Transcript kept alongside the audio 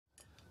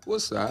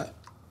What's that?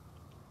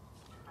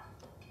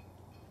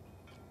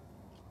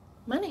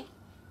 Money.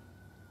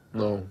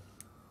 No.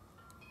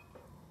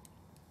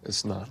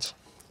 It's not.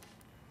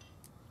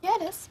 Yeah,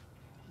 it is.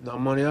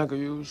 Not money I could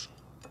use.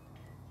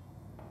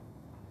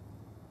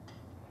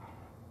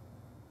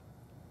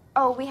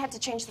 Oh, we had to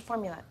change the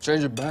formula.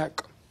 Change it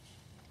back.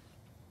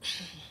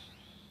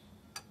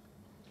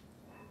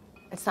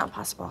 It's not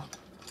possible.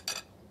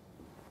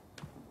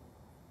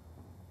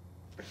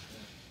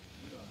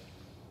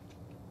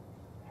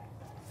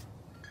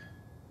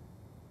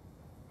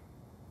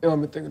 You know,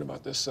 I've been thinking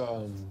about this,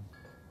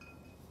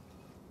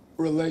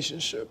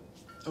 relationship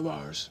of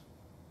ours.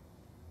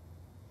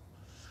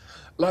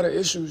 A lot of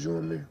issues, you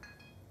and me.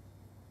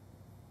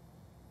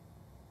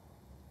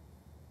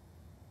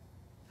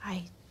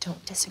 I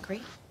don't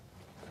disagree.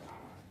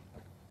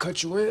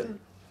 Cut you in?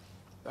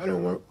 That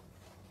didn't work.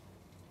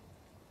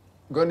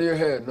 Gun to your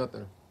head,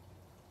 nothing.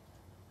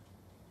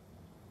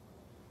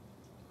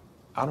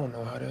 I don't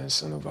know how to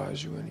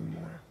incentivize you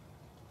anymore.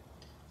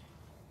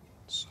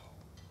 So.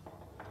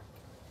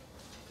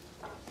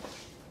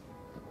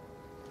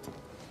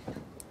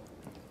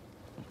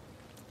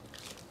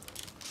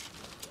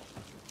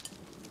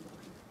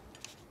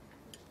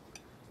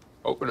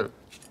 Open it.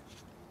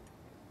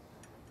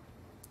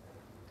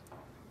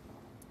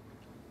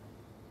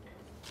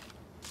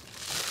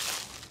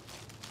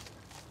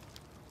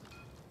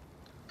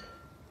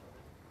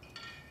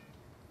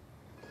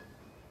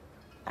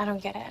 I don't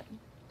get it.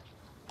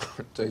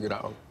 Take it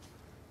out.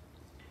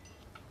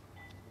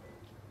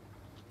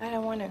 I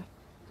don't want to.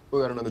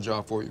 We got another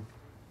job for you.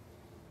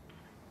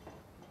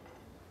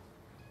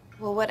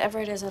 Well, whatever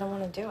it is, I don't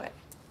want to do it.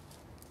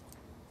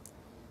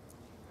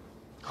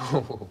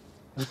 Oh.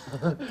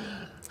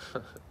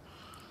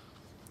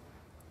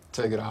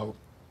 Take it out,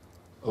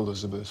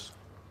 Elizabeth.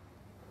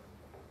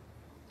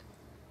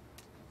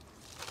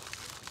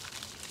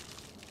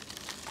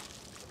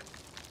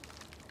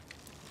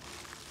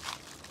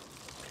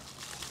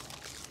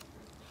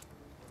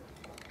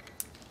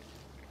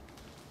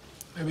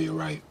 Maybe you're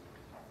right.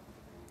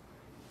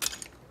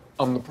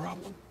 I'm the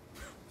problem.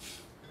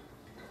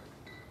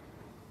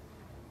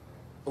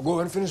 Well, go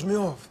ahead and finish me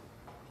off.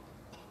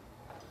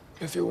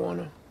 If you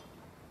wanna.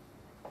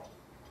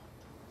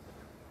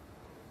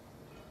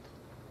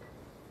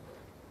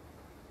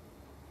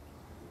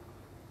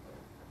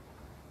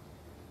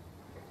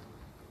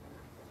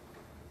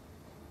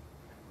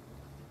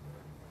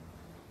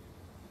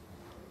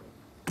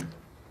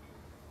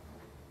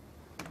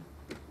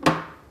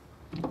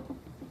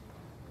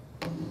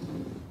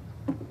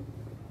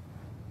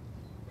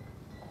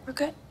 We're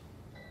good.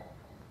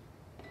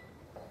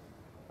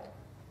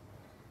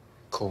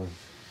 Cool.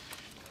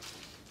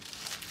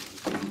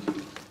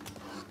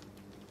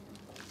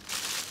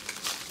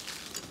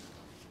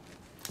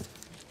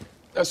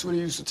 That's what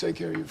he used to take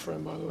care of your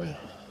friend, by the way.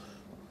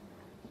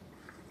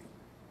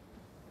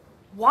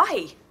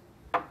 Why?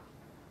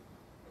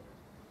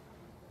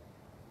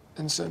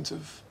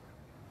 Incentive.